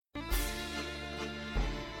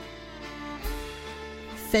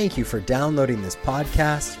Thank you for downloading this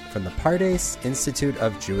podcast from the Pardes Institute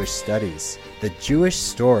of Jewish Studies. The Jewish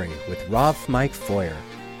Story with Rav Mike Feuer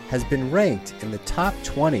has been ranked in the top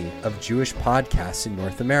 20 of Jewish podcasts in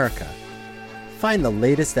North America. Find the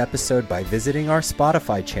latest episode by visiting our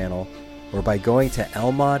Spotify channel or by going to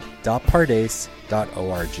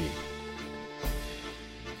elmad.pardes.org.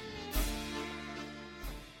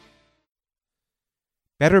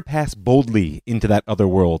 Better pass boldly into that other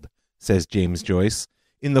world, says James Joyce,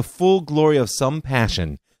 in the full glory of some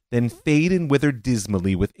passion, than fade and wither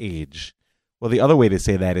dismally with age. Well, the other way to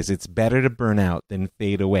say that is it's better to burn out than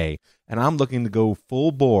fade away. And I'm looking to go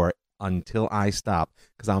full bore until I stop,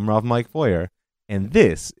 because I'm Rav Mike Feuer, and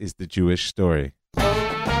this is the Jewish Story.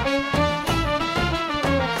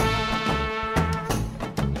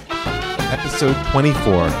 Episode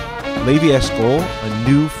 24, Levi Eshkol, A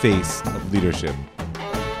New Face of Leadership.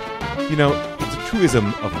 You know, it's a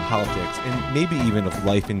truism of politics, and maybe even of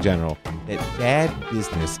life in general, that bad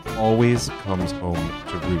business always comes home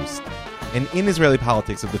to roost. And in Israeli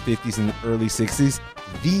politics of the 50s and early 60s,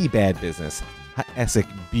 the bad business, ha'esek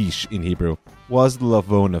bish in Hebrew, was the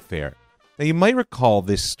Lavon affair. Now, you might recall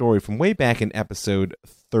this story from way back in episode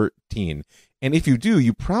 13. And if you do,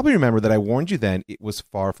 you probably remember that I warned you then it was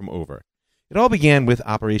far from over. It all began with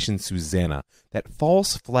Operation Susanna, that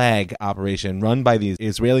false flag operation run by the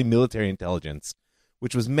Israeli military intelligence,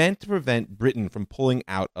 which was meant to prevent Britain from pulling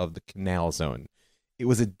out of the Canal Zone. It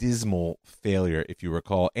was a dismal failure, if you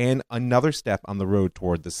recall, and another step on the road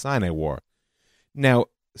toward the Sinai War. Now,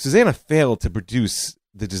 Susanna failed to produce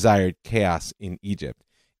the desired chaos in Egypt,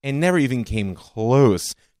 and never even came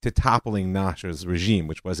close to toppling Nasser's regime,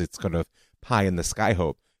 which was its kind of pie-in-the-sky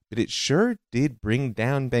hope. But it sure did bring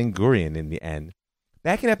down Ben-Gurion in the end.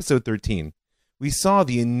 Back in episode 13, we saw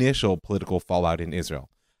the initial political fallout in Israel,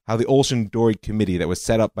 how the Olshan Dori committee that was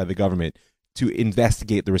set up by the government to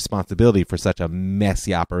investigate the responsibility for such a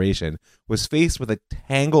messy operation was faced with a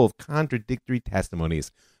tangle of contradictory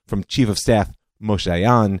testimonies from Chief of Staff Moshe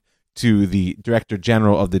Dayan to the Director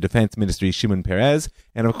General of the Defense Ministry, Shimon Peres,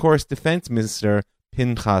 and of course, Defense Minister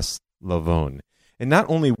Pinchas Lavon. And not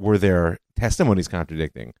only were there testimonies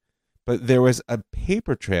contradicting, but there was a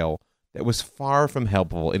paper trail that was far from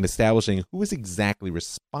helpful in establishing who was exactly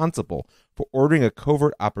responsible for ordering a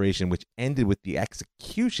covert operation which ended with the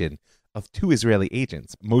execution of two Israeli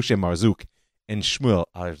agents, Moshe Marzuk and Shmuel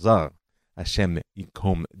Arzar, Hashem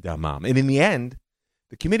Yikom Damam. And in the end,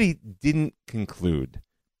 the committee didn't conclude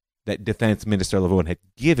that Defense Minister Lavon had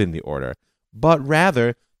given the order, but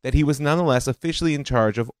rather that he was nonetheless officially in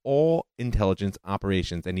charge of all intelligence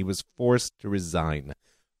operations, and he was forced to resign,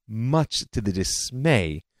 much to the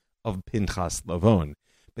dismay of Pinchas Lavon.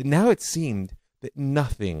 But now it seemed that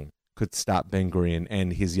nothing could stop Ben-Gurion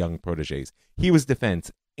and his young protégés. He was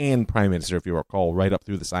defense and prime minister, if you recall, right up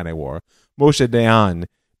through the Sinai War. Moshe Dayan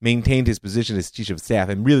maintained his position as chief of staff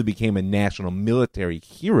and really became a national military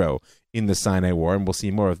hero in the Sinai War, and we'll see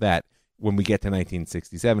more of that when we get to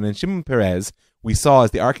 1967. And Shimon Peres, we saw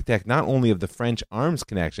as the architect not only of the French arms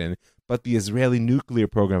connection, but the Israeli nuclear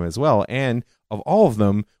program as well, and of all of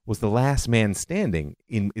them, was the last man standing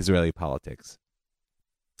in Israeli politics.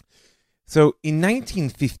 So in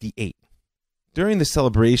 1958, during the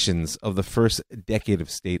celebrations of the first decade of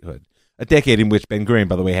statehood, a decade in which Ben-Gurion,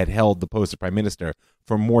 by the way, had held the post of prime minister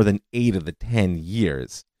for more than 8 of the 10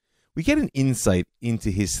 years, we get an insight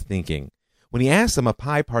into his thinking when he asked the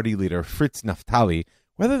Mapai party leader, Fritz Naftali,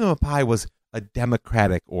 whether the Mapai was a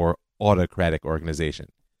democratic or autocratic organization.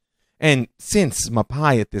 And since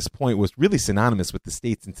Mapai at this point was really synonymous with the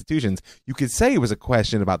state's institutions, you could say it was a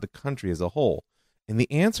question about the country as a whole. And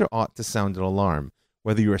the answer ought to sound an alarm,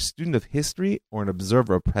 whether you're a student of history or an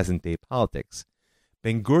observer of present-day politics.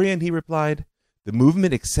 Ben-Gurion, he replied, the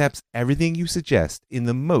movement accepts everything you suggest in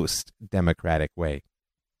the most democratic way.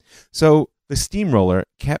 So the steamroller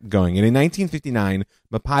kept going, and in 1959,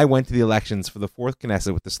 Mapai went to the elections for the 4th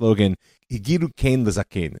Knesset with the slogan, Higiru Kein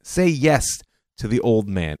L'Zaken, say yes to the old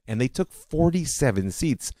man, and they took 47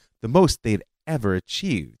 seats, the most they'd ever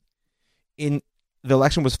achieved. The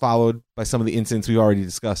election was followed by some of the incidents we already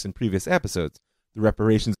discussed in previous episodes. The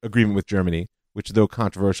reparations agreement with Germany, which, though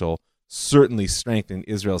controversial, certainly strengthened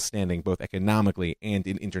Israel's standing both economically and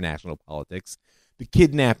in international politics. The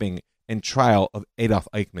kidnapping and trial of Adolf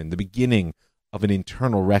Eichmann, the beginning of an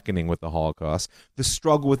internal reckoning with the Holocaust, the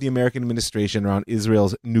struggle with the American administration around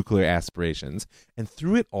Israel's nuclear aspirations, and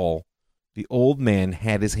through it all, the old man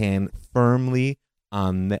had his hand firmly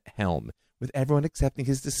on the helm, with everyone accepting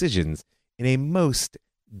his decisions in a most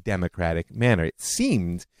democratic manner. It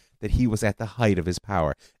seemed that he was at the height of his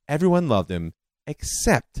power. Everyone loved him,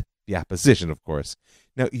 except the opposition, of course.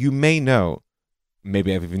 Now, you may know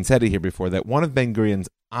maybe I've even said it here before, that one of Ben-Gurion's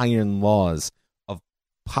iron laws of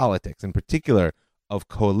politics, in particular of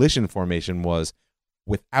coalition formation, was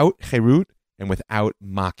without Cherut and without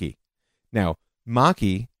Maki. Now,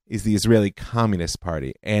 Maki is the Israeli Communist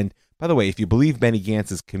Party. And by the way, if you believe Benny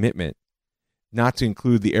Gantz's commitment not to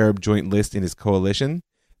include the Arab Joint List in his coalition,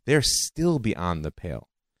 they're still beyond the pale.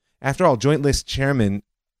 After all, Joint List Chairman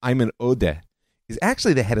Ayman Odeh is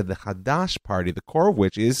actually the head of the Hadash Party, the core of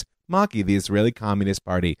which is Maki, the Israeli Communist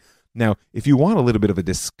Party. Now, if you want a little bit of a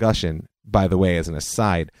discussion, by the way, as an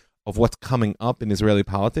aside, of what's coming up in Israeli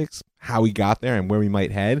politics, how we got there and where we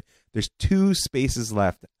might head, there's 2 spaces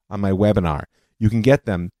left on my webinar. You can get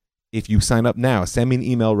them if you sign up now. Send me an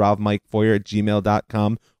email,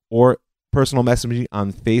 ravmikefoyer@gmail.com, or personal message me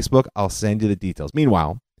on Facebook. I'll send you the details.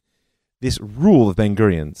 Meanwhile, this rule of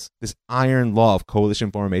Ben-Gurion's, this iron law of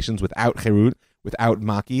coalition formations without Cherut, without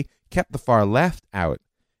Maki, kept the far left out.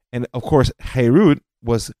 And of course, Cherut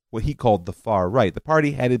was what he called the far right, the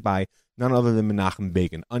party headed by none other than Menachem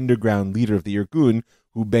Begin, underground leader of the Irgun,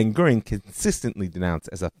 who Ben-Gurion consistently denounced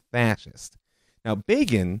as a fascist. Now,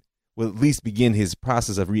 Begin will at least begin his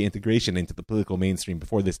process of reintegration into the political mainstream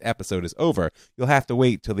before this episode is over. You'll have to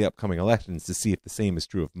wait till the upcoming elections to see if the same is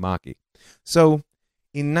true of Maki. So,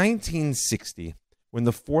 in 1960, when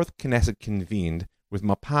the 4th Knesset convened, with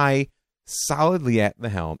Mapai solidly at the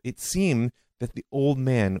helm, it seemed that the old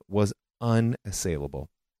man was unassailable.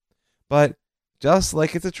 But just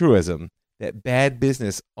like it's a truism that bad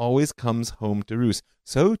business always comes home to roost,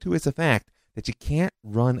 so too it's a fact that you can't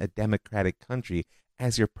run a democratic country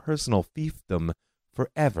as your personal fiefdom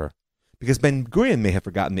forever. Because Ben-Gurion may have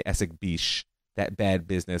forgotten the Esek Bish, that bad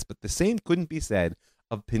business, but the same couldn't be said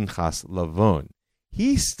of Pinchas Lavon.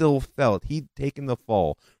 He still felt he'd taken the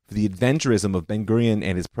fall for the adventurism of Ben-Gurion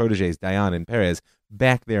and his protégés Dayan and Perez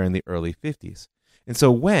back there in the early 50s. And so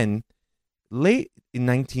when, late in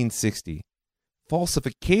 1960,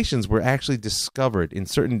 falsifications were actually discovered in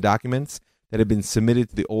certain documents that had been submitted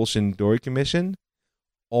to the Olshan Dori Commission,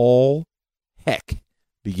 all heck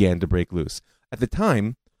began to break loose. At the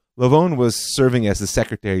time, Lavon was serving as the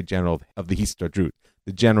Secretary General of the Histadrut,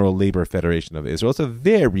 the General Labor Federation of Israel. It's a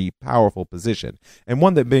very powerful position, and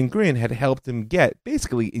one that Ben-Gurion had helped him get,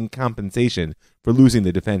 basically in compensation for losing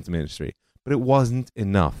the defense ministry. But it wasn't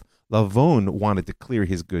enough. Lavon wanted to clear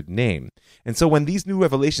his good name. And so when these new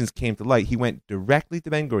revelations came to light, he went directly to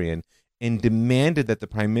Ben-Gurion and demanded that the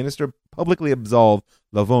prime minister publicly absolve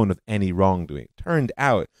Lavon of any wrongdoing. It turned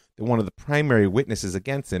out that one of the primary witnesses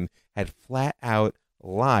against him had flat out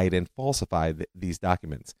lied and falsified these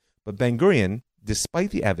documents. But Ben-Gurion,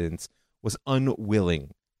 despite the evidence, was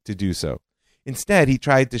unwilling to do so. Instead, he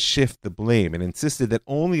tried to shift the blame and insisted that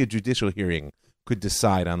only a judicial hearing could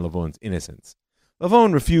decide on Lavon's innocence.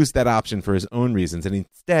 Lavon refused that option for his own reasons, and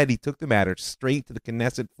instead he took the matter straight to the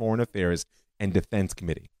Knesset Foreign Affairs and Defense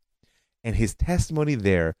Committee. And his testimony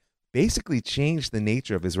there basically changed the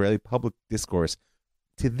nature of Israeli public discourse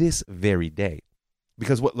to this very day.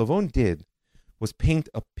 Because what Lavon did was paint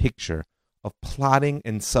a picture of plotting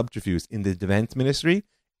and subterfuge in the defense ministry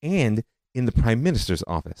and in the prime minister's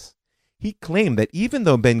office. He claimed that even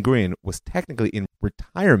though Ben-Gurion was technically in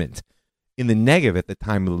retirement in the Negev at the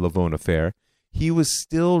time of the Lavon affair, he was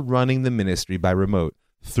still running the ministry by remote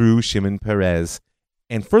through Shimon Peres.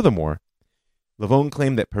 And furthermore, Lavon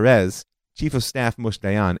claimed that Peres, Chief of Staff Moshe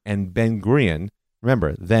Dayan, and Ben-Gurion,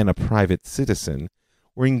 remember, then a private citizen,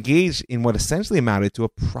 were engaged in what essentially amounted to a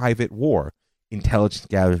private war, intelligence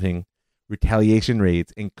gathering, retaliation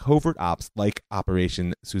raids, and covert ops like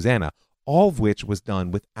Operation Susanna, all of which was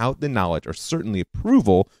done without the knowledge or certainly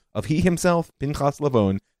approval of he himself, Pinchas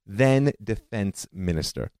Lavon, then defense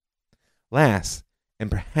minister. Last, and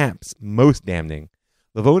perhaps most damning,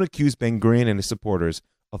 Lavon accused Ben-Gurion and his supporters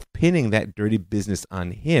of pinning that dirty business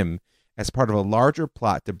on him as part of a larger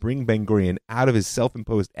plot to bring Ben-Gurion out of his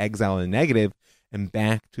self-imposed exile in the negative and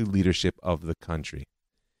back to leadership of the country.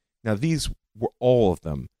 Now, these were all of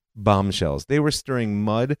them bombshells. They were stirring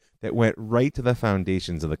mud that went right to the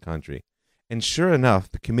foundations of the country. And sure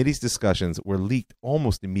enough, the committee's discussions were leaked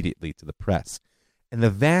almost immediately to the press. And the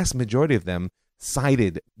vast majority of them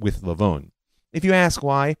sided with Lavon. If you ask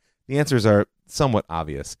why, the answers are somewhat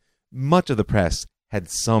obvious. Much of the press had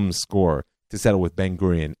some score to settle with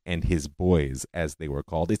Ben-Gurion and his boys, as they were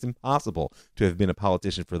called. It's impossible to have been a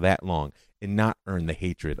politician for that long and not earn the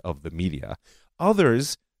hatred of the media.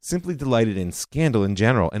 Others simply delighted in scandal in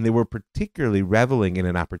general, and they were particularly reveling in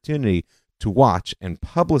an opportunity to watch and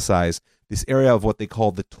publicize this area of what they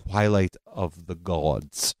called the twilight of the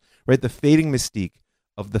gods, right? The fading mystique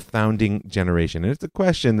of the founding generation. And it's a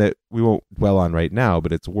question that we won't dwell on right now,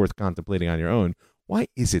 but it's worth contemplating on your own. Why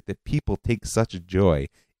is it that people take such joy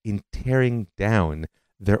in tearing down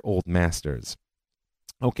their old masters?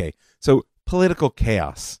 Okay, so political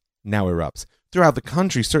chaos now erupts throughout the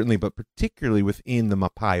country, certainly, but particularly within the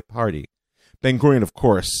Mapai party. Ben-Gurion, of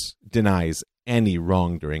course, denies any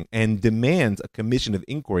wrongdoing and demands a commission of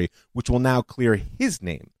inquiry which will now clear his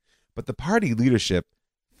name. But the party leadership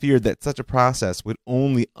feared that such a process would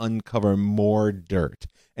only uncover more dirt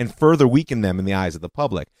and further weaken them in the eyes of the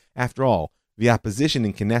public. After all, the opposition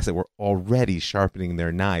in Knesset were already sharpening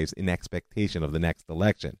their knives in expectation of the next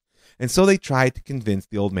election. And so they tried to convince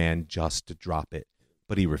the old man just to drop it,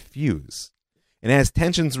 but he refused. And as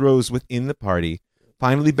tensions rose within the party,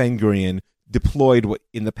 finally Ben-Gurion deployed what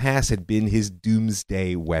in the past had been his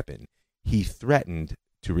doomsday weapon. He threatened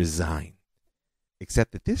to resign.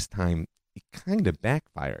 Except that this time, it kind of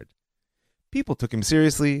backfired. People took him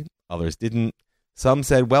seriously, others didn't. Some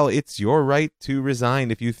said, well, it's your right to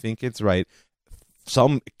resign if you think it's right.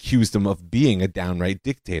 Some accused him of being a downright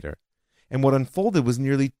dictator. And what unfolded was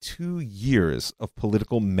nearly 2 years of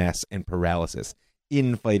political mess and paralysis,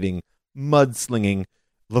 infighting, mudslinging.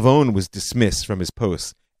 Levon was dismissed from his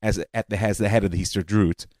post as the head of the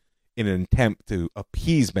Histadrut in an attempt to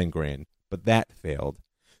appease Ben-Gurion, but that failed.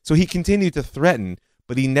 So he continued to threaten,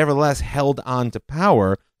 but he nevertheless held on to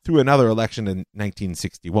power through another election in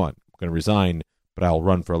 1961. I'm going to resign, but I'll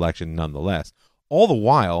run for election nonetheless. All the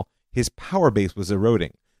while, his power base was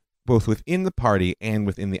eroding, both within the party and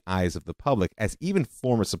within the eyes of the public, as even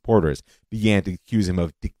former supporters began to accuse him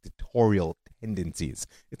of dictatorial tendencies.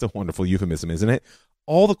 It's a wonderful euphemism, isn't it?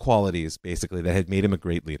 All the qualities, basically, that had made him a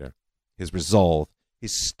great leader. His resolve,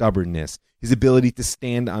 his stubbornness, his ability to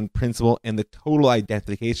stand on principle, and the total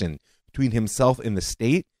identification between himself and the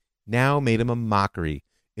state now made him a mockery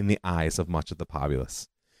in the eyes of much of the populace.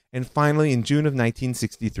 And finally, in June of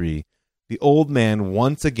 1963, the old man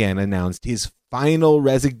once again announced his final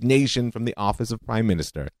resignation from the office of Prime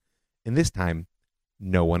Minister. And this time,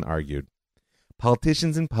 no one argued.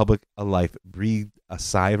 Politicians and public alike breathed a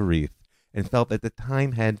sigh of relief and felt that the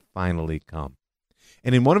time had finally come.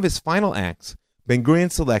 And in one of his final acts, Ben-Gurion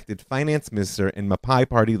selected Finance Minister and Mapai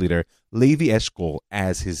party leader Levi Eshkol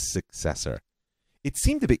as his successor. It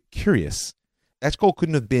seemed a bit curious. Eshkol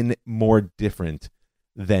couldn't have been more different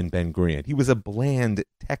than Ben-Gurion. He was a bland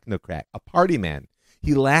technocrat, a party man.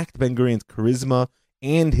 He lacked Ben-Gurion's charisma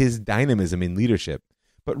and his dynamism in leadership.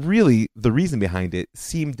 But really, the reason behind it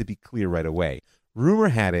seemed to be clear right away. Rumor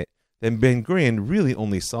had it that Ben-Gurion really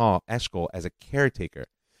only saw Eshkol as a caretaker,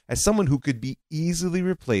 as someone who could be easily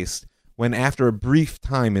replaced when, after a brief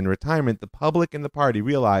time in retirement, the public and the party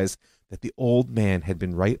realized that the old man had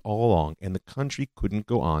been right all along and the country couldn't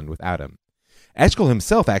go on without him. Eshkol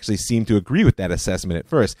himself actually seemed to agree with that assessment at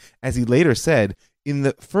first, as he later said, "In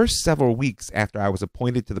the first several weeks after I was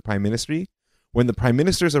appointed to the prime ministry, when the prime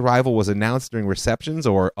minister's arrival was announced during receptions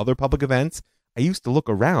or other public events, I used to look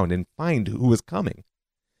around and find who was coming."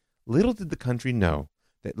 Little did the country know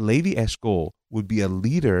that Levi Eshkol would be a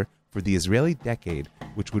leader for the Israeli decade,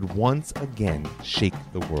 which would once again shake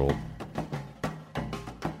the world.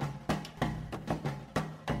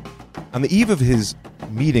 On the eve of his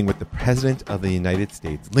meeting with the President of the United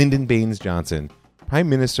States, Lyndon Baines Johnson, Prime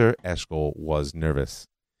Minister Eshkol was nervous.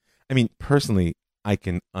 I mean, personally, I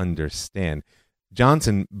can understand.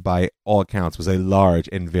 Johnson, by all accounts, was a large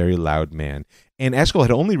and very loud man, and Eshkol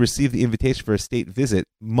had only received the invitation for a state visit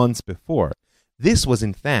months before. This was,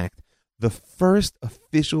 in fact, the first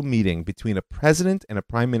official meeting between a president and a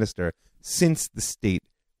prime minister since the state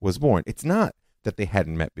was born. It's not that they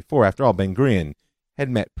hadn't met before. After all, Ben-Gurion had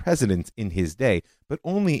met presidents in his day, but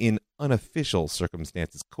only in unofficial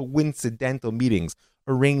circumstances, coincidental meetings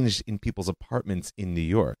arranged in people's apartments in New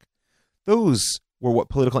York. Those were what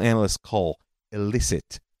political analysts call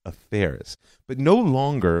illicit affairs. But no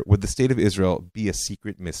longer would the state of Israel be a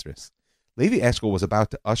secret mistress. Levi Eshkol was about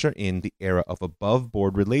to usher in the era of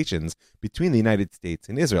above-board relations between the United States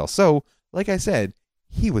and Israel. So, like I said,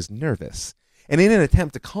 he was nervous. And in an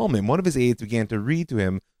attempt to calm him, one of his aides began to read to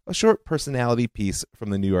him a short personality piece from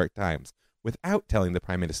the New York Times, without telling the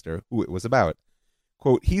prime minister who it was about.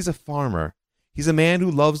 Quote, "He's a farmer. He's a man who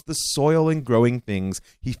loves the soil and growing things.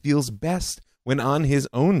 He feels best when on his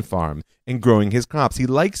own farm and growing his crops. He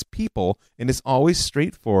likes people and is always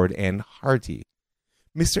straightforward and hearty."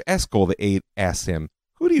 "Mr. Eshkol," the aide asked him,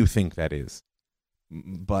 "who do you think that is?"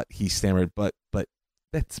 "But," he stammered, but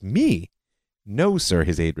that's me." "No, sir,"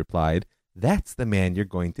 his aide replied, "that's the man you're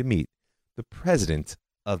going to meet, the President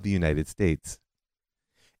of the United States."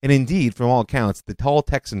 And indeed, from all accounts, the tall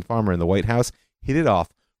Texan farmer in the White House hit it off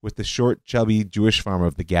with the short, chubby Jewish farmer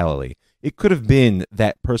of the Galilee. It could have been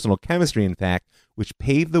that personal chemistry, in fact, which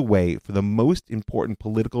paved the way for the most important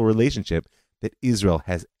political relationship that Israel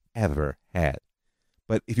has ever had.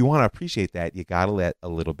 But if you want to appreciate that, you got to let a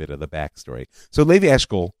little bit of the backstory. So Levi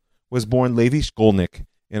Eshkol was born Levi Shkolnik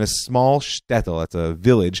in a small shtetl, that's a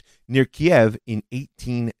village, near Kiev in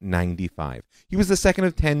 1895. He was the second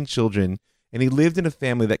of 10 children, and he lived in a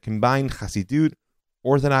family that combined Hasidut,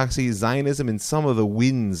 Orthodoxy, Zionism, and some of the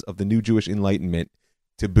winds of the New Jewish Enlightenment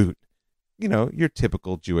to boot. You know, your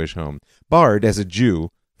typical Jewish home. Barred as a Jew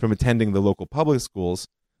from attending the local public schools,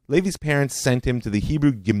 Levi's parents sent him to the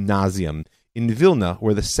Hebrew Gymnasium in Vilna,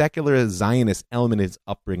 where the secular Zionist element of his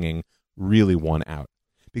upbringing really won out.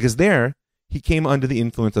 Because there, he came under the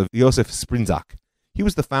influence of Yosef Sprinzak. He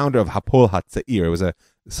was the founder of Hapol HaTzair. It was a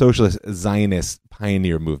socialist Zionist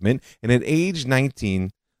pioneer movement. And at age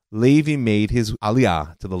 19, Levi made his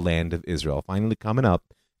aliyah to the land of Israel, finally coming up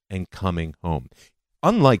and coming home.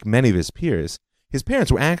 Unlike many of his peers, his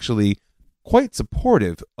parents were actually quite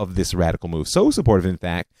supportive of this radical move. So supportive, in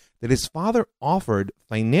fact, that his father offered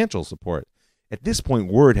financial support. At this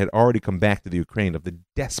point, word had already come back to the Ukraine of the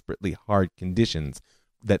desperately hard conditions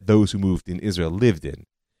that those who moved in Israel lived in.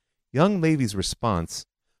 Young Levi's response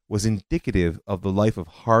was indicative of the life of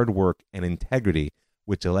hard work and integrity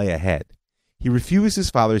which lay ahead. He refused his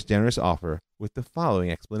father's generous offer with the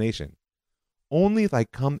following explanation: "Only if I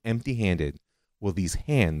come empty-handed will these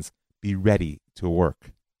hands be ready to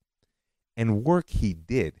work." And work he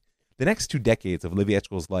did. The next 2 decades of Levi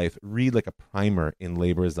Eshkol's life read like a primer in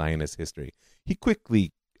labor Zionist history. He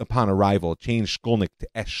quickly, upon arrival, changed Shkolnik to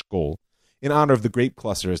Eshkol in honor of the grape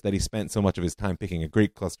clusters that he spent so much of his time picking. A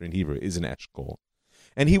grape cluster in Hebrew is an Eshkol.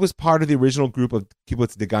 And he was part of the original group of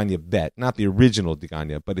Kibbutz Degania Bet, not the original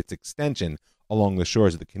Degania, but its extension along the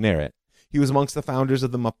shores of the Kinneret. He was amongst the founders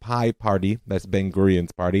of the Mapai Party, that's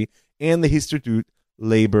Ben-Gurion's party, and the Histadrut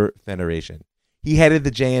Labor Federation. He headed the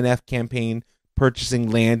JNF campaign, purchasing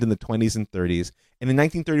land in the 20s and 30s, and in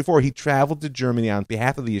 1934 he traveled to Germany on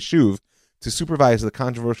behalf of the Yeshuv to supervise the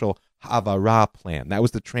controversial Havara plan. That was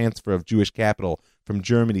the transfer of Jewish capital from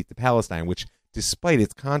Germany to Palestine, which, despite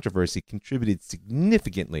its controversy, contributed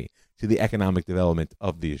significantly to the economic development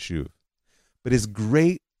of the Yeshuv. But his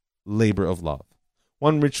great labor of love,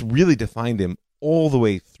 one which really defined him all the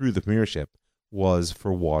way through the premiership, was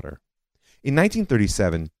for water. In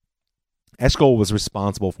 1937, Eshkol was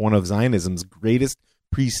responsible for one of Zionism's greatest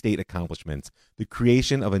pre-state accomplishments, the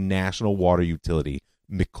creation of a national water utility,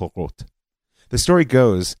 Mikorot. The story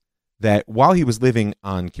goes that while he was living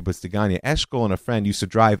on Kibbutz Degania, Eshkol and a friend used to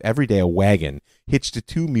drive every day a wagon hitched to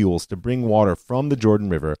 2 mules to bring water from the Jordan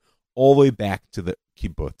River all the way back to the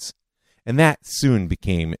kibbutz. And that soon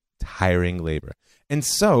became tiring labor. And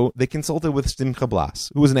so they consulted with Simcha Blas,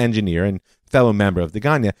 who was an engineer and fellow member of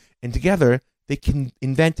Degania, and together they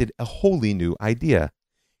invented a wholly new idea: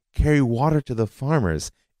 carry water to the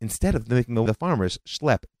farmers instead of making the farmers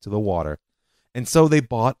schlep to the water. And so they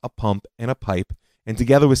bought a pump and a pipe, and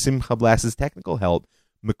together with Simcha Blas's technical help,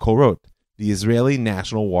 Mikorot, the Israeli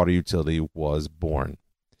national water utility, was born.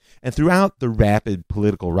 And throughout the rapid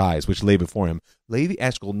political rise which lay before him, Levi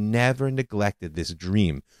Eshkol never neglected this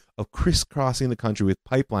dream of crisscrossing the country with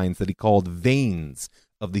pipelines that he called veins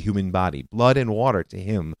of the human body. Blood and water, to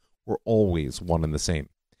him, were always one and the same.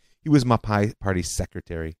 He was Mapai Party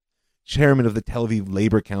secretary, chairman of the Tel Aviv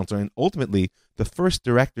Labor Council, and ultimately the first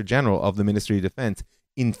director general of the Ministry of Defense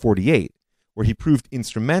in 1948, where he proved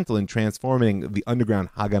instrumental in transforming the underground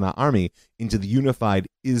Haganah army into the unified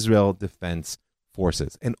Israel Defense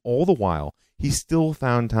Forces. And all the while, he still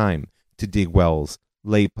found time to dig wells,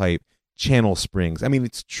 lay pipe, channel springs. I mean,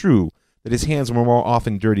 it's true that his hands were more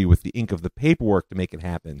often dirty with the ink of the paperwork to make it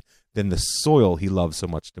happen than the soil he loved so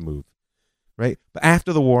much to move, right? But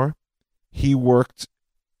after the war, he worked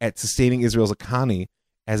at sustaining Israel's economy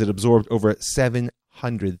as it absorbed over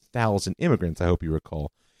 700,000 immigrants, I hope you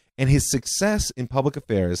recall. And his success in public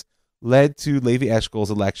affairs led to Levi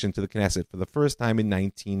Eshkol's election to the Knesset for the first time in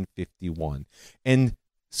 1951. And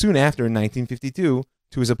soon after, in 1952,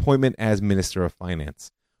 to his appointment as Minister of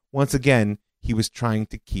Finance. Once again, he was trying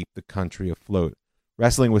to keep the country afloat,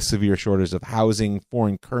 wrestling with severe shortages of housing,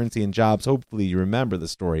 foreign currency, and jobs. Hopefully you remember the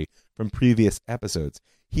story from previous episodes.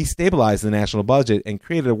 He stabilized the national budget and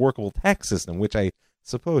created a workable tax system, which I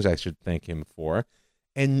suppose I should thank him for.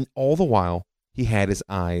 And all the while, he had his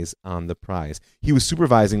eyes on the prize. He was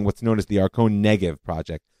supervising what's known as the Arcon Negev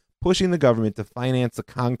project, pushing the government to finance a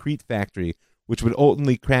concrete factory which would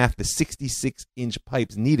ultimately craft the 66-inch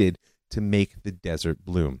pipes needed to make the desert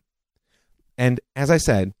bloom. And as I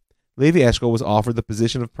said, Levi Eshkol was offered the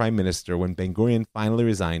position of prime minister when Ben-Gurion finally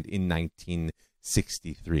resigned in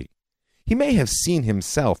 1963. He He may have seen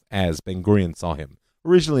himself as Ben-Gurion saw him,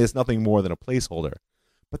 originally as nothing more than a placeholder.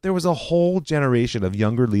 But there was a whole generation of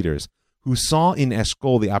younger leaders who saw in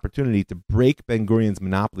Eshkol the opportunity to break Ben-Gurion's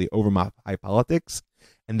monopoly over high politics,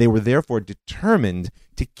 and they were therefore determined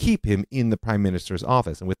to keep him in the prime minister's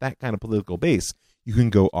office. And with that kind of political base, you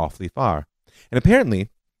can go awfully far. And apparently,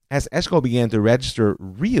 as Eshkol began to register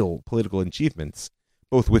real political achievements,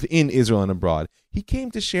 both within Israel and abroad, he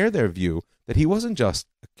came to share their view that he wasn't just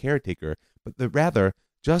a caretaker, but that rather,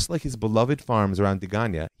 just like his beloved farms around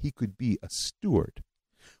Degania, he could be a steward.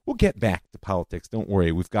 We'll get back to politics, don't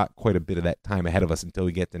worry. We've got quite a bit of that time ahead of us until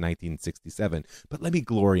we get to 1967. But let me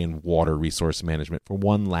glory in water resource management for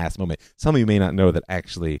one last moment. Some of you may not know that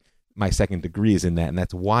actually my second degree is in that, and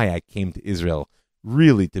that's why I came to Israel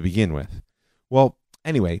really to begin with. Well,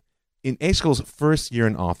 anyway, in Eshkol's first year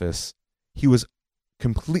in office, he was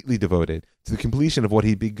completely devoted to the completion of what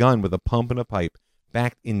he'd begun with a pump and a pipe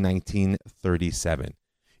back in 1937.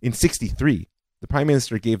 In 63, the Prime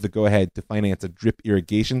Minister gave the go-ahead to finance a drip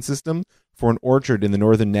irrigation system for an orchard in the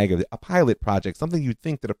northern Negev, a pilot project, something you'd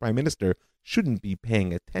think that a Prime Minister shouldn't be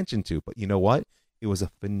paying attention to. But you know what? It was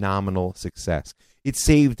a phenomenal success. It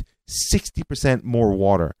saved 60% more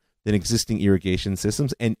water than existing irrigation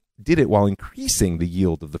systems and did it while increasing the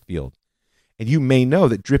yield of the field. And you may know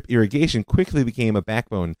that drip irrigation quickly became a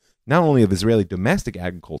backbone not only of Israeli domestic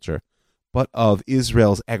agriculture, but of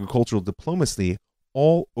Israel's agricultural diplomacy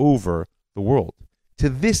all over the world. To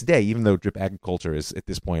this day, even though drip agriculture is at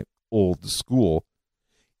this point old school,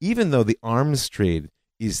 even though the arms trade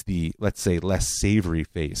is the, let's say, less savory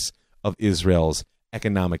face of Israel's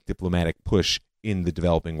economic diplomatic push in the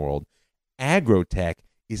developing world, agrotech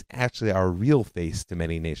is actually our real face to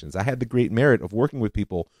many nations. I had the great merit of working with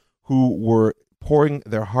people who were pouring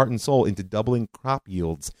their heart and soul into doubling crop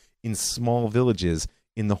yields in small villages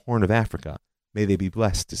in the Horn of Africa. May they be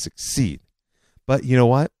blessed to succeed. But you know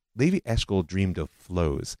what? Levi Eshkol dreamed of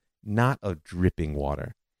flows, not of dripping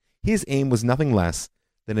water. His aim was nothing less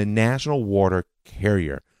than a national water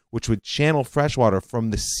carrier, which would channel fresh water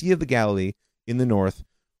from the Sea of the Galilee in the north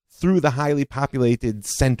through the highly populated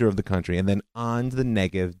center of the country and then on to the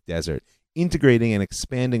Negev desert, integrating and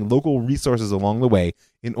expanding local resources along the way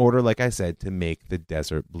in order, like I said, to make the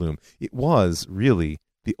desert bloom. It was really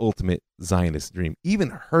the ultimate Zionist dream. Even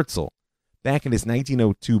Herzl, back in his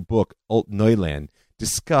 1902 book, Alt Neuland,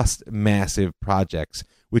 discussed massive projects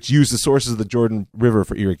which used the sources of the Jordan River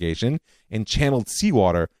for irrigation and channeled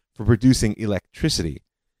seawater for producing electricity.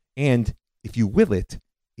 And if you will it,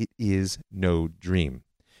 it is no dream.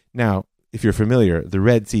 Now, if you're familiar, the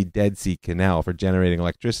Red Sea-Dead Sea Canal for generating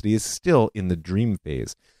electricity is still in the dream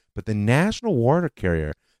phase, but the national water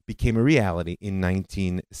carrier became a reality in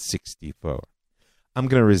 1964. I'm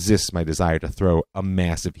going to resist my desire to throw a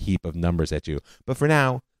massive heap of numbers at you, but for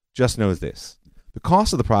now, just know this. The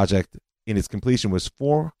cost of the project in its completion was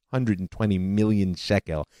 420 million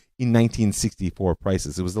shekel in 1964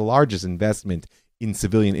 prices. It was the largest investment in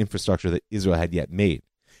civilian infrastructure that Israel had yet made.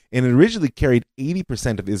 And it originally carried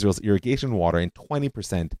 80% of Israel's irrigation water and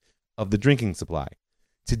 20% of the drinking supply.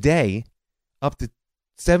 Today, up to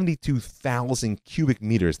 72,000 cubic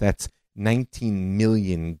meters, that's 19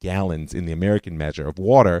 million gallons in the American measure of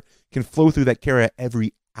water, can flow through that carrier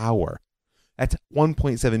every hour. That's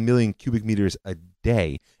 1.7 million cubic meters a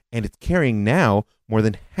day, and it's carrying now more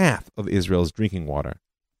than half of Israel's drinking water.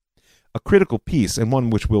 A critical piece, and one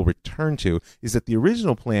which we'll return to, is that the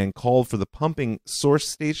original plan called for the pumping source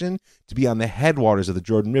station to be on the headwaters of the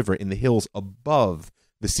Jordan River in the hills above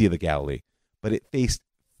the Sea of the Galilee, but it faced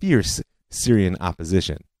fierce Syrian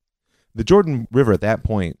opposition. The Jordan River at that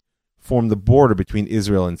point formed the border between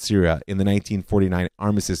Israel and Syria in the 1949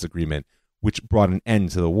 Armistice Agreement, which brought an end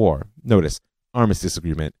to the war. Notice, Armistice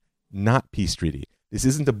Agreement, not peace treaty. This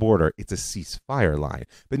isn't a border, it's a ceasefire line.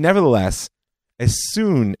 But nevertheless, as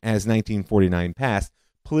soon as 1949 passed,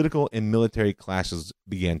 political and military clashes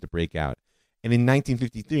began to break out. And in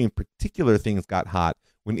 1953, in particular, things got hot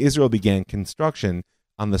when Israel began construction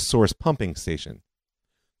on the source pumping station.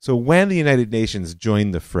 So when the United Nations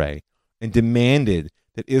joined the fray and demanded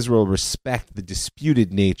that Israel respect the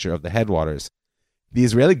disputed nature of the headwaters, the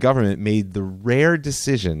Israeli government made the rare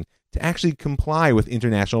decision to actually comply with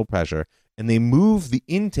international pressure, and they moved the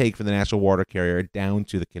intake for the national water carrier down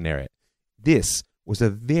to the Kinneret. This was a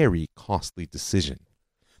very costly decision.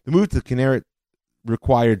 The move to the Kinneret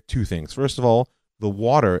required two things. First of all, the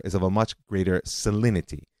water is of a much greater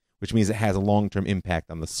salinity, which means it has a long-term impact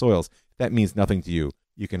on the soils. If that means nothing to you,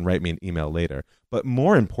 you can write me an email later. But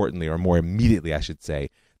more importantly, or more immediately, I should say,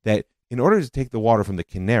 that in order to take the water from the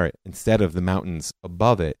Kinneret instead of the mountains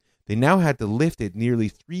above it, they now had to lift it nearly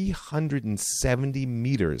 370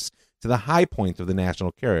 meters to the high point of the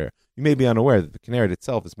national carrier. You may be unaware that the Kinneret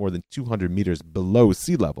itself is more than 200 meters below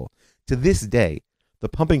sea level. To this day, the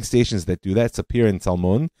pumping stations that do that, Sapir and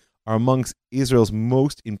Salmon, are amongst Israel's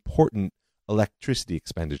most important electricity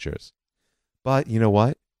expenditures. But you know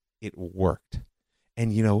what? It worked.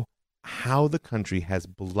 And you know how the country has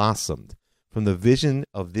blossomed from the vision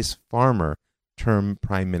of this farmer term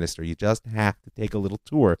prime minister. You just have to take a little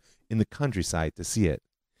tour in the countryside to see it.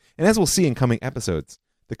 And as we'll see in coming episodes,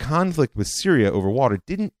 the conflict with Syria over water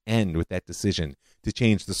didn't end with that decision to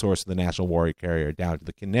change the source of the national water carrier down to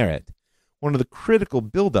the Kinneret. One of the critical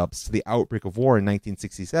buildups to the outbreak of war in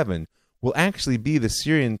 1967 will actually be the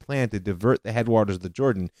Syrian plan to divert the headwaters of the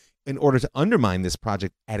Jordan in order to undermine this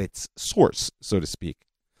project at its source, so to speak.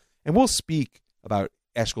 And we'll speak about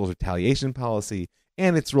Eshkol's retaliation policy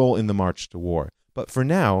and its role in the march to war. But for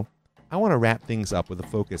now, I want to wrap things up with a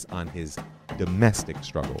focus on his domestic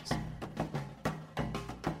struggles.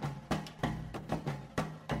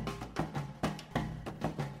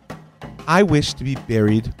 I wish to be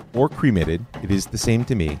buried or cremated, it is the same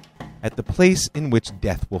to me, at the place in which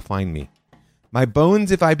death will find me. My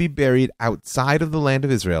bones, if I be buried outside of the land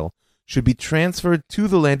of Israel, should be transferred to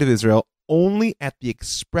the land of Israel only at the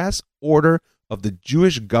express order of the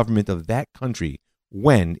Jewish government of that country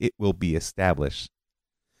when it will be established.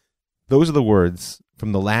 Those are the words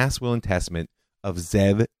from the last will and testament of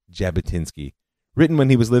Zev Jabotinsky, written when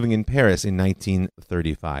he was living in Paris in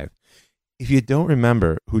 1935. If you don't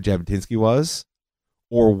remember who Jabotinsky was,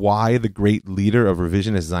 or why the great leader of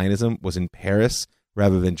revisionist Zionism was in Paris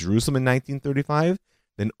rather than Jerusalem in 1935,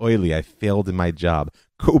 then oily, I failed in my job.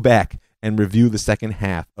 Go back and review the second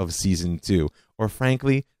half of Season 2. Or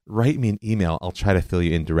frankly, write me an email. I'll try to fill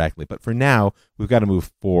you in directly. But for now, we've got to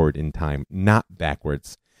move forward in time, not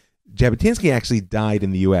backwards. Jabotinsky actually died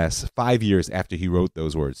in the U.S. 5 years after he wrote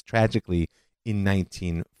those words, tragically in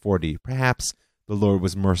 1940. Perhaps the Lord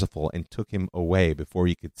was merciful and took him away before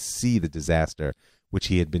he could see the disaster which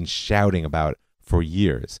he had been shouting about for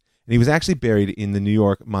years. And he was actually buried in the New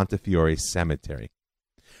York Montefiore Cemetery.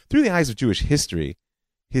 Through the eyes of Jewish history,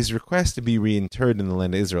 his request to be reinterred in the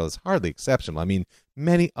land of Israel is hardly exceptional. I mean,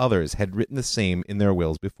 many others had written the same in their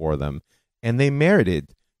wills before them, and they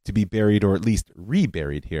merited to be buried or at least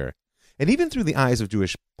reburied here. And even through the eyes of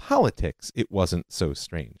Jewish politics, it wasn't so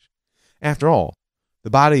strange. After all, the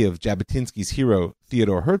body of Jabotinsky's hero,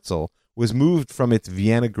 Theodor Herzl, was moved from its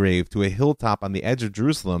Vienna grave to a hilltop on the edge of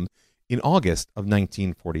Jerusalem in August of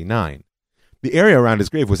 1949. The area around his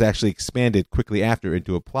grave was actually expanded quickly after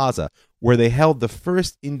into a plaza, where they held the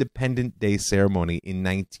first Independence Day ceremony in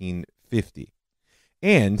 1950.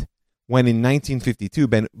 And when in 1952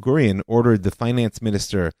 Ben-Gurion ordered the finance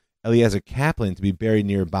minister Eliezer Kaplan to be buried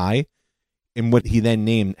nearby in what he then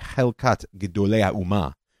named Helkat Gedolei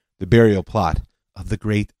HaUmah, the burial plot of the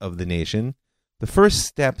great of the nation, the first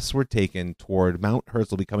steps were taken toward Mount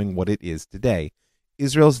Herzl becoming what it is today,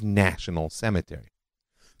 Israel's national cemetery.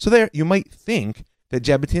 So there, you might think that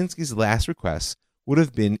Jabotinsky's last requests would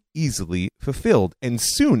have been easily fulfilled, and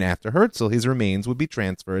soon after Herzl, his remains would be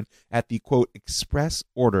transferred at the, quote, express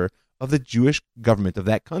order of the Jewish government of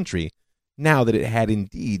that country, now that it had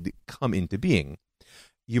indeed come into being.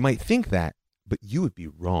 You might think that, but you would be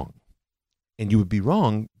wrong. And you would be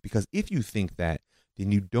wrong because if you think that,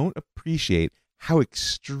 then you don't appreciate how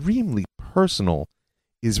extremely personal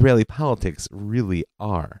Israeli politics really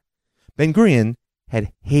are. Ben-Gurion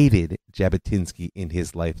had hated Jabotinsky in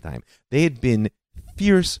his lifetime. They had been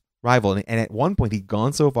fierce rivals, and at one point he'd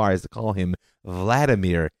gone so far as to call him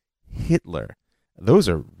Vladimir Hitler. Those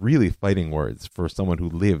are really fighting words for someone who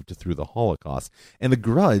lived through the Holocaust. And the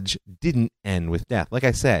grudge didn't end with death. Like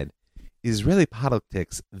I said, Israeli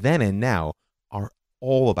politics then and now are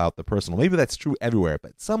all about the personal. Maybe that's true everywhere,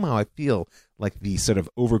 but somehow I feel like the sort of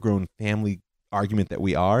overgrown family argument that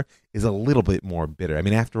we are is a little bit more bitter. I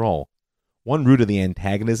mean, after all, one root of the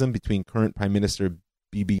antagonism between current Prime Minister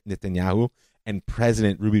Bibi Netanyahu and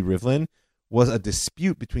President Ruvi Rivlin was a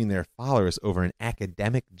dispute between their followers over an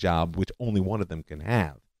academic job which only one of them can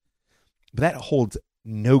have. But that holds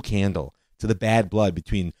no candle to the bad blood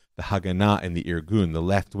between the Haganah and the Irgun, the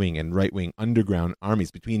left-wing and right-wing underground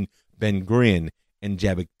armies, between Ben-Gurion and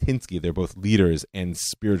Jabotinsky. They're both leaders and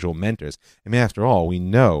spiritual mentors. I mean, after all, we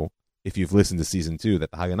know, if you've listened to Season 2,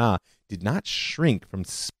 that the Haganah did not shrink from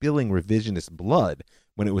spilling revisionist blood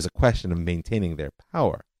when it was a question of maintaining their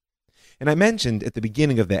power. And I mentioned at the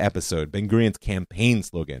beginning of the episode Ben-Gurion's campaign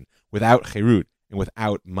slogan, without Cherut and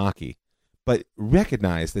without Maki. But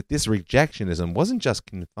recognize that this rejectionism wasn't just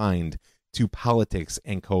confined to politics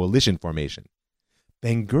and coalition formation.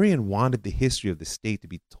 Ben-Gurion wanted the history of the state to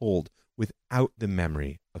be told without the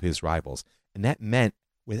memory of his rivals. And that meant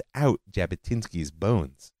without Jabotinsky's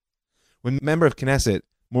bones. When member of Knesset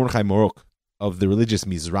Mordechai Morok of the religious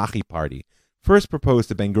Mizrahi party first proposed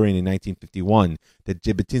to Ben-Gurion in 1951 that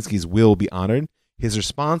Jabotinsky's will be honored, his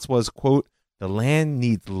response was, quote, "The land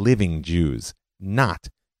needs living Jews, not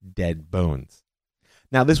dead bones."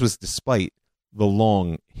 Now, this was despite the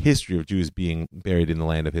long history of Jews being buried in the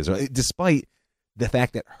land of Israel, despite the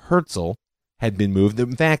fact that Herzl had been moved.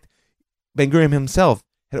 In fact, Ben-Gurion himself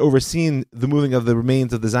had overseen the moving of the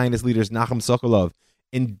remains of the Zionist leaders Nachum Sokolov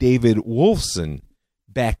and David Wolfson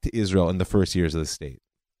back to Israel in the first years of the state.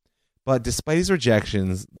 But despite his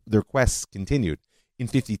rejections, the requests continued. In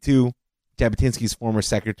 1952, Jabotinsky's former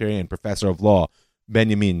secretary and professor of law,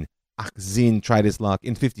 Benjamin Achzin, tried his luck.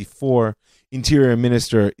 In 1954, Interior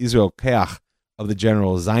Minister Israel Keach of the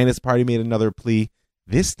General Zionist Party made another plea.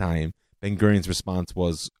 This time, Ben-Gurion's response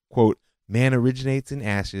was, quote, "Man originates in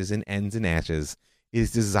ashes and ends in ashes. It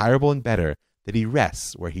is desirable and better that he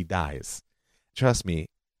rests where he dies." Trust me,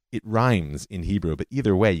 it rhymes in Hebrew, but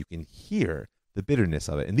either way, you can hear the bitterness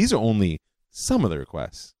of it. And these are only some of the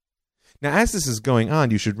requests. Now, as this is going on,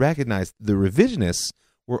 you should recognize the revisionists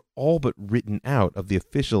were all but written out of the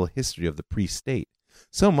official history of the pre-state.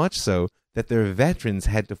 So much so that their veterans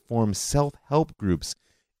had to form self-help groups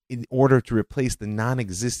in order to replace the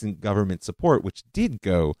non-existent government support, which did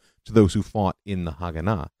go to those who fought in the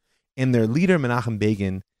Haganah. And their leader, Menachem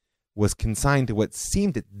Begin, was consigned to what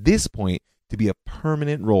seemed at this point to be a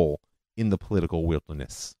permanent role in the political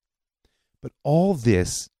wilderness. But all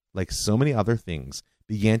this, like so many other things,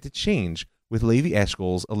 began to change with Levi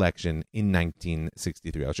Eshkol's election in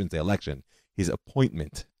 1963. I shouldn't say election, his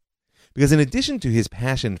appointment. Because in addition to his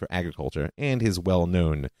passion for agriculture and his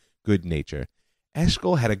well-known good nature,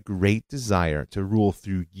 Eshkol had a great desire to rule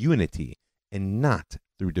through unity and not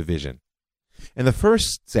through division. And the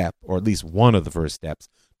first step, or at least one of the first steps,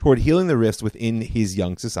 toward healing the rifts within his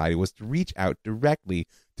young society was to reach out directly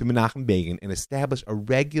to Menachem Begin and establish a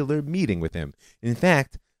regular meeting with him. In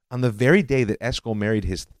fact, on the very day that Eshkol married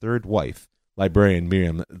his third wife, librarian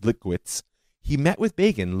Miriam Likwitz, he met with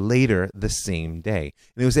Begin later the same day.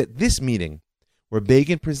 And it was at this meeting where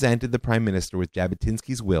Begin presented the prime minister with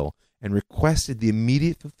Jabotinsky's will and requested the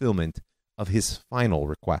immediate fulfillment of his final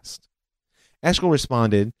request. Eshkol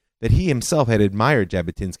responded that he himself had admired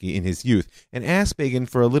Jabotinsky in his youth and asked Begin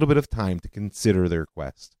for a little bit of time to consider the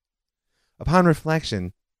request. Upon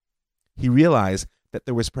reflection, he realized that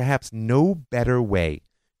there was perhaps no better way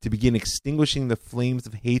to begin extinguishing the flames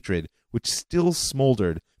of hatred which still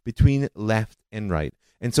smoldered between left and right.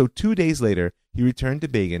 And so 2 days later, he returned to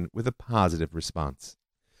Begin with a positive response.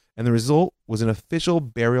 And the result was an official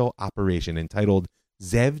burial operation entitled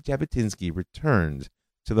Zev Jabotinsky Returned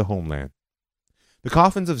to the Homeland. The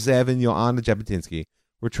coffins of Zev and Yoanna Jabotinsky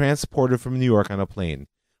were transported from New York on a plane,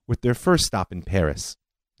 with their first stop in Paris.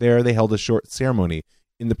 There they held a short ceremony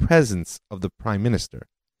in the presence of the Prime Minister.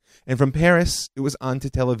 And from Paris, it was on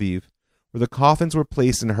to Tel Aviv, where the coffins were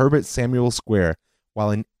placed in Herbert Samuel Square,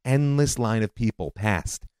 while an endless line of people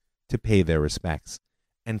passed to pay their respects.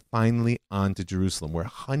 And finally on to Jerusalem, where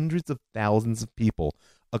hundreds of thousands of people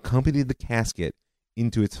accompanied the casket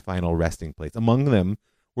into its final resting place. Among them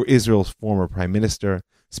were Israel's former prime minister,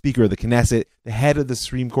 speaker of the Knesset, the head of the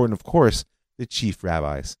Supreme Court, and of course, the chief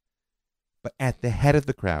rabbis. But at the head of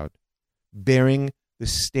the crowd, bearing the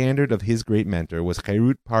standard of his great mentor, was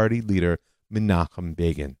Chairut Party leader Menachem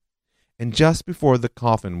Begin. And just before the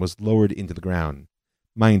coffin was lowered into the ground,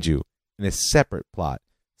 mind you, in a separate plot,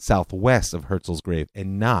 southwest of Herzl's grave,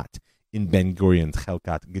 and not in Ben-Gurion's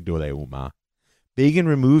Chelkat Gedolei Umah, Begin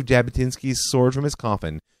removed Jabotinsky's sword from his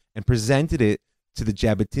coffin and presented it to the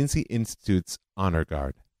Jabotinsky Institute's honor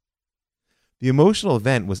guard. The emotional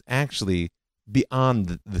event was actually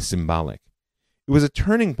beyond the symbolic. It was a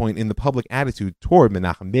turning point in the public attitude toward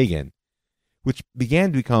Menachem Begin, which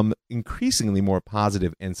began to become increasingly more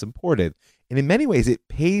positive and supportive. And in many ways, it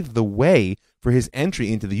paved the way for his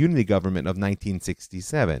entry into the unity government of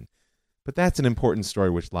 1967. But that's an important story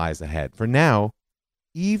which lies ahead. For now,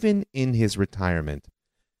 even in his retirement,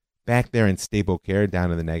 back there in Sde Boker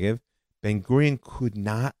down in the Negev, Ben-Gurion could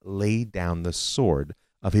not lay down the sword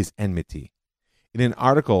of his enmity. In an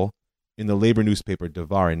article in the labor newspaper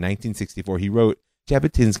Devar in 1964, he wrote,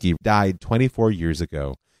 "Jabotinsky died 24 years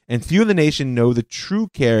ago, and few in the nation know the true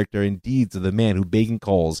character and deeds of the man who Begin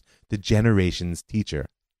calls the generation's teacher.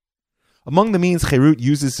 Among the means Chairut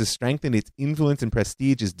uses to strengthen its influence and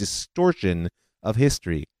prestige is distortion of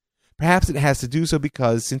history. Perhaps it has to do so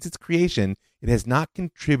because, since its creation, it has not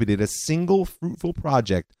contributed a single fruitful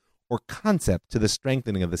project or concept to the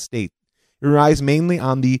strengthening of the state. It relies mainly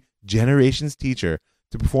on the generation's teacher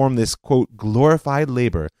to perform this, quote, glorified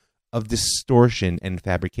labor of distortion and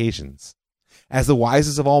fabrications. As the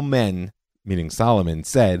wisest of all men, meaning Solomon,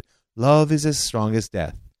 said, love is as strong as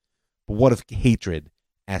death. But what of hatred?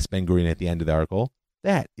 Asked Ben-Gurion at the end of the article.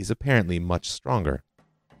 That is apparently much stronger.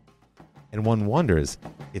 And one wonders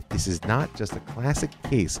if this is not just a classic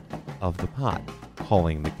case of the pot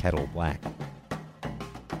calling the kettle black.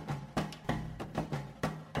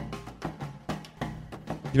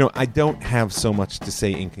 I don't have so much to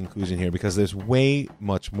say in conclusion here because there's way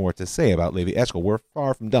much more to say about Levi Eshkol. We're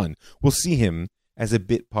far from done. We'll see him as a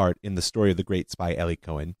bit part in the story of the great spy Eli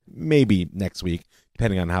Cohen, maybe next week,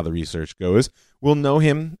 depending on how the research goes. We'll know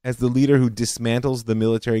him as the leader who dismantles the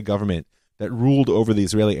military government that ruled over the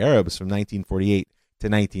Israeli Arabs from 1948 to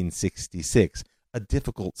 1966. A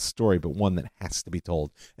difficult story, but one that has to be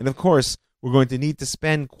told. And of course, we're going to need to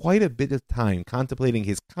spend quite a bit of time contemplating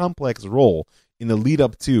his complex role in the lead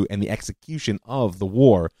up to and the execution of the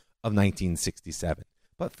War of 1967.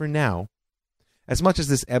 But for now, as much as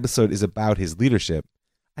this episode is about his leadership,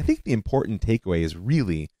 I think the important takeaway is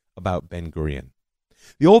really about Ben-Gurion.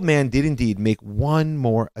 The old man did indeed make one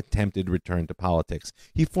more attempted return to politics.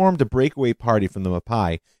 He formed a breakaway party from the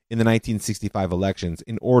Mapai in the 1965 elections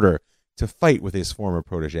in order to fight with his former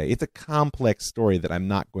protege. It's a complex story that I'm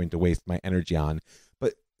not going to waste my energy on,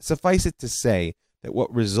 but suffice it to say that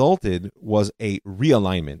what resulted was a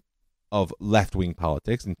realignment of left-wing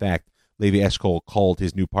politics. In fact, Levi Eshkol called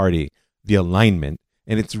his new party the Alignment,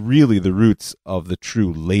 and it's really the roots of the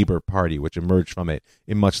true Labor Party, which emerged from it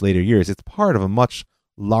in much later years. It's part of a much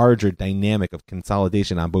larger dynamic of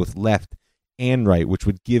consolidation on both left and right, which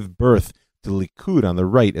would give birth to Likud on the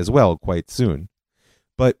right as well quite soon.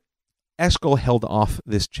 But Eshkol held off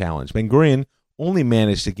this challenge. Ben-Gurion only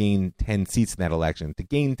managed to gain 10 seats in that election. To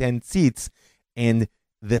gain 10 seats and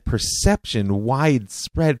the perception,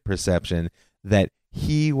 widespread perception, that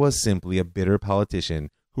he was simply a bitter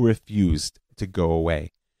politician who refused to go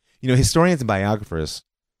away. Historians and biographers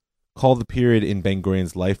call the period in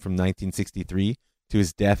Ben-Gurion's life from 1963 to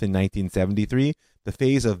his death in 1973 the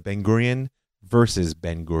phase of Ben-Gurion versus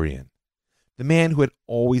Ben-Gurion. The man who had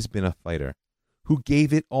always been a fighter, who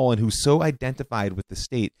gave it all and who so identified with the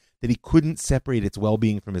state that he couldn't separate its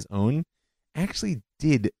well-being from his own, actually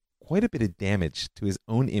did quite a bit of damage to his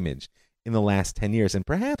own image in the last 10 years, and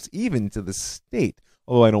perhaps even to the state,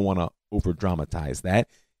 although I don't want to over-dramatize that.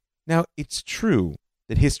 Now, it's true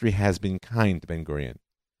that history has been kind to Ben-Gurion,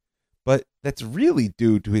 but that's really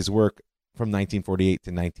due to his work from 1948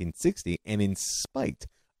 to 1960, and in spite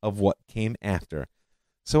of what came after.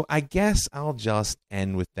 So I guess I'll just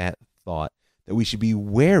end with that thought, that we should be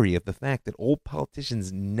wary of the fact that old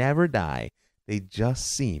politicians never die, they just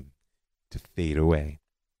seem to fade away.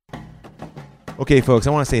 Okay, folks,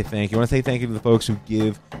 I want to say thank you. I want to say thank you to the folks who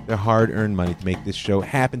give their hard-earned money to make this show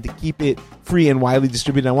happen, to keep it free and widely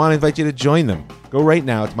distributed. I want to invite you to join them. Go right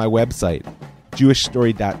now to my website,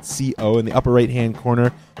 jewishstory.co. In the upper right-hand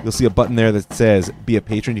corner, you'll see a button there that says Be a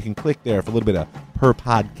Patron. You can click there for a little bit of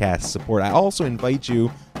per-podcast support. I also invite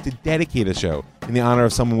you to dedicate a show in the honor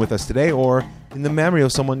of someone with us today or in the memory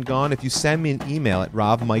of someone gone. If you send me an email at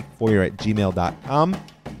rovmikefoyer@gmail.com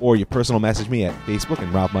or you personal message me at Facebook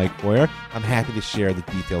and Rob Mike Foyer, I'm happy to share the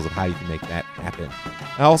details of how you can make that happen.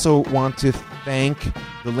 I also want to thank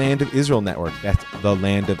the Land of Israel Network, that's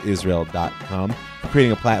thelandofisrael.com, for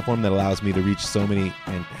creating a platform that allows me to reach so many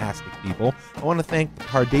fantastic people. I want to thank the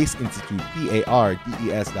Pardes Institute,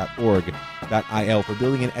 pardes.org.il, for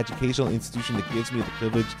building an educational institution that gives me the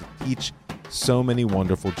privilege to teach so many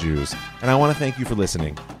wonderful Jews. And I want to thank you for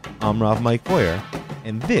listening. I'm Rav Mike Foyer,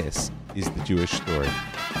 and this is The Jewish Story.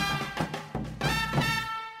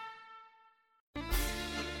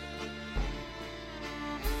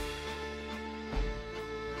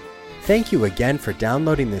 Thank you again for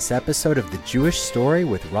downloading this episode of The Jewish Story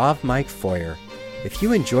with Rav Mike Foyer. If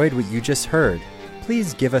you enjoyed what you just heard,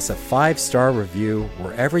 please give us a 5-star review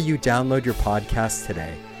wherever you download your podcast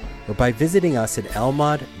today, or by visiting us at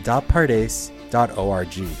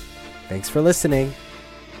elmad.pardes.org. Thanks for listening.